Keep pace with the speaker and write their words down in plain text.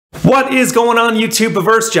What is going on,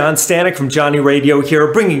 YouTube-averse? John Stanek from Johnny Radio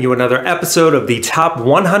here, bringing you another episode of the top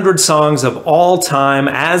 100 songs of all time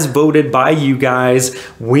as voted by you guys.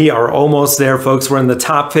 We are almost there, folks. We're in the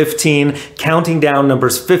top 15, counting down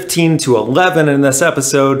numbers 15 to 11 in this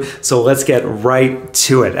episode. So let's get right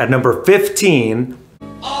to it. At number 15...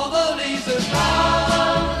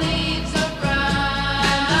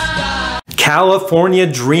 California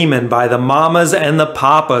Dreamin' by the Mamas and the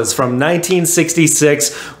Papas from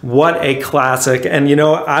 1966. What a classic. And you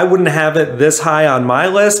know, I wouldn't have it this high on my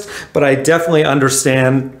list, but I definitely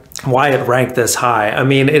understand why it ranked this high. I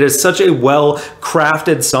mean, it is such a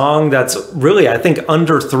well-crafted song that's really, I think,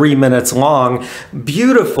 under 3 minutes long.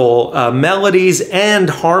 Beautiful melodies and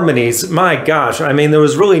harmonies. My gosh, I mean, there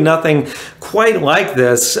was really nothing quite like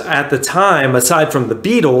this at the time, aside from the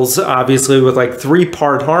Beatles, obviously, with like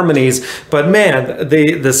 3-part harmonies. But man,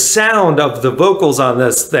 the sound of the vocals on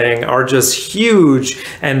this thing are just huge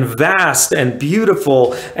and vast and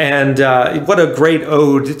beautiful. And what a great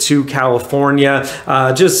ode to California.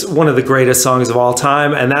 Just one of the greatest songs of all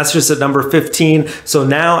time, and that's just at number 15. So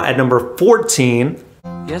now at number 14.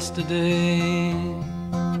 Yesterday,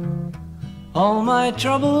 all my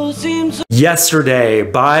troubles seem so... Yesterday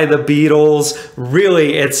by the Beatles.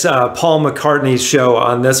 Really, it's Paul McCartney's show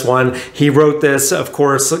on this one. He wrote this, of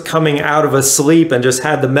course, coming out of a sleep and just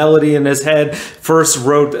had the melody in his head. First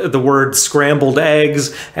wrote the word scrambled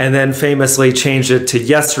eggs and then famously changed it to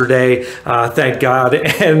Yesterday, thank God,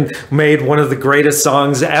 and made one of the greatest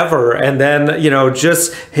songs ever. And then, you know,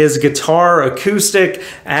 just his guitar acoustic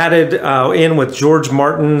added in with George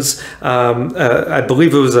Martin's, I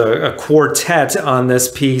believe it was a quartet on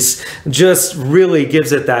this piece, just really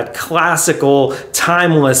gives it that classical,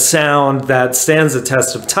 timeless sound that stands the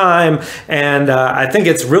test of time. And I think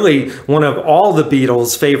it's really one of all the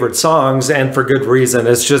Beatles' favorite songs, and for good reason.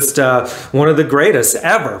 It's just one of the greatest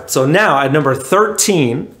ever. So now at number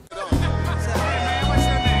 13...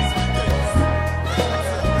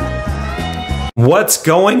 What's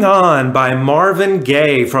Going On by Marvin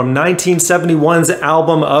Gaye from 1971's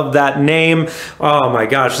album of that name. Oh my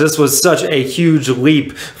gosh, this was such a huge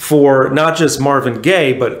leap for not just Marvin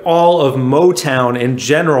Gaye, but all of Motown in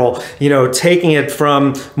general, you know, taking it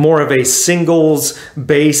from more of a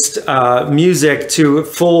singles-based music to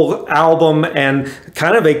full album and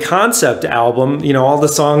kind of a concept album. You know, all the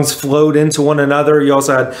songs flowed into one another. You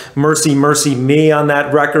also had Mercy, Mercy Me on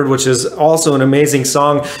that record, which is also an amazing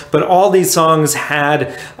song, but all these songs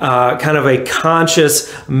had kind of a conscious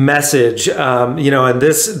message, you know, and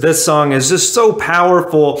this song is just so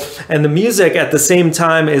powerful, and the music at the same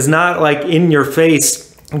time is not like in your face,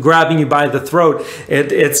 grabbing you by the throat.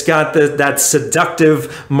 It's got that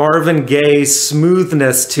seductive Marvin Gaye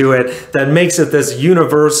smoothness to it that makes it this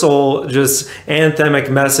universal, just anthemic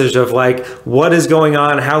message of like, what is going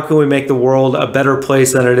on? How can we make the world a better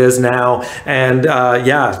place than it is now? And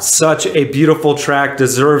yeah, such a beautiful track,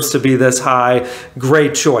 deserves to be this high.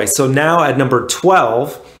 Great choice. So now at number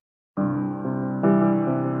 12,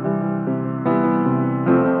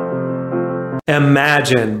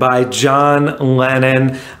 Imagine by John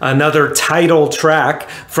Lennon, another title track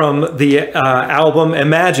from the album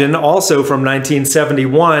Imagine, also from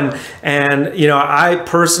 1971. And, you know, I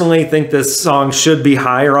personally think this song should be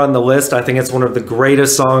higher on the list. I think it's one of the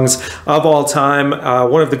greatest songs of all time,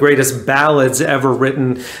 one of the greatest ballads ever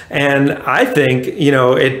written. And I think, you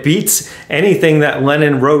know, it beats anything that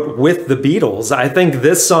Lennon wrote with the Beatles. I think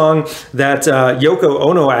this song that Yoko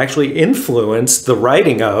Ono actually influenced the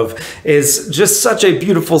writing of is just such a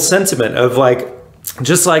beautiful sentiment of like,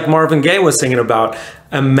 just like Marvin Gaye was singing about,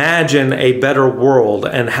 imagine a better world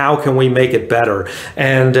and how can we make it better.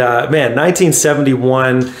 And man,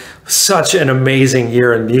 1971, such an amazing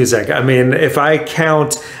year in music. I mean, if I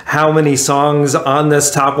count how many songs on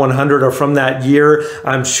this top 100 are from that year,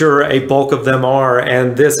 I'm sure a bulk of them are,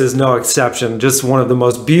 and this is no exception. Just one of the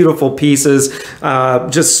most beautiful pieces,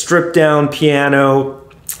 just stripped down piano,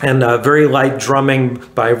 and very light drumming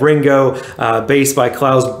by Ringo, bass by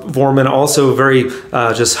Klaus Vormann, also very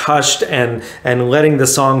just hushed and letting the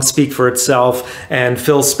song speak for itself. And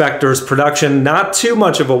Phil Spector's production, not too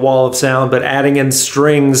much of a wall of sound, but adding in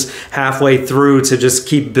strings halfway through to just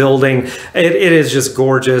keep building. It is just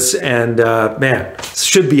gorgeous, and man,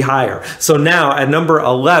 should be higher. So now at number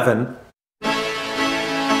 11,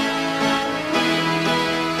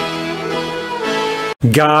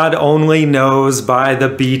 God Only Knows by the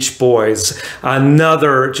Beach Boys.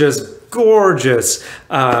 Another just gorgeous,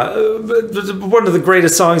 one of the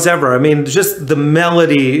greatest songs ever. I mean, just the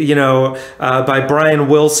melody, you know, by Brian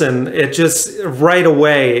Wilson, it just right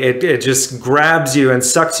away, it just grabs you and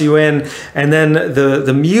sucks you in. And then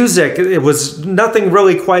the music, it was nothing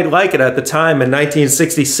really quite like it at the time in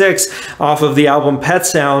 1966 off of the album Pet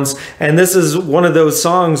Sounds. And this is one of those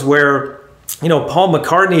songs where, you know, Paul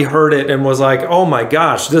McCartney heard it and was like, oh my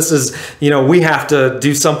gosh, this is, you know, we have to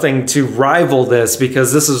do something to rival this,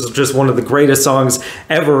 because this is just one of the greatest songs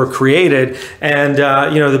ever created. And,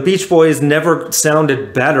 you know, the Beach Boys never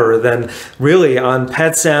sounded better than really on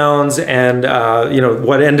Pet Sounds and, you know,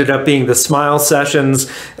 what ended up being the Smile Sessions.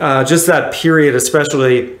 Just that period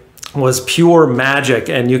especially was pure magic,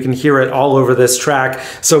 and you can hear it all over this track.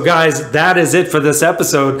 So guys, that is it for this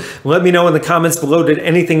episode. Let me know in the comments below, did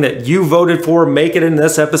anything that you voted for make it in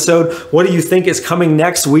this episode? What do you think is coming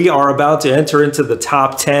next? We are about to enter into the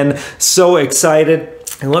top 10. So excited.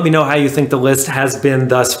 And let me know how you think the list has been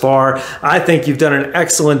thus far. I think you've done an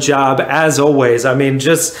excellent job, as always. I mean,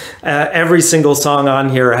 just every single song on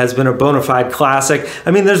here has been a bona fide classic.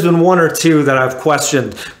 I mean, there's been one or two that I've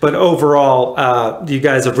questioned, but overall, you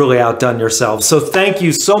guys have really outdone yourselves. So thank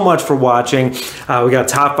you so much for watching. We got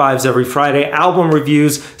top fives every Friday, album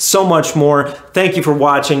reviews, so much more. Thank you for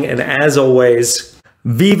watching, and as always,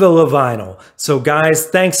 Viva la Vinyl. So guys,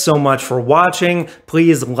 thanks so much for watching.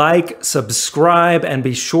 Please like, subscribe, and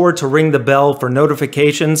be sure to ring the bell for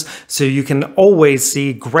notifications so you can always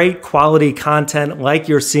see great quality content like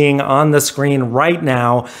you're seeing on the screen right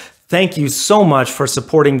now. Thank you so much for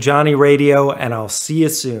supporting Johnny Radio, and I'll see you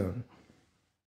soon.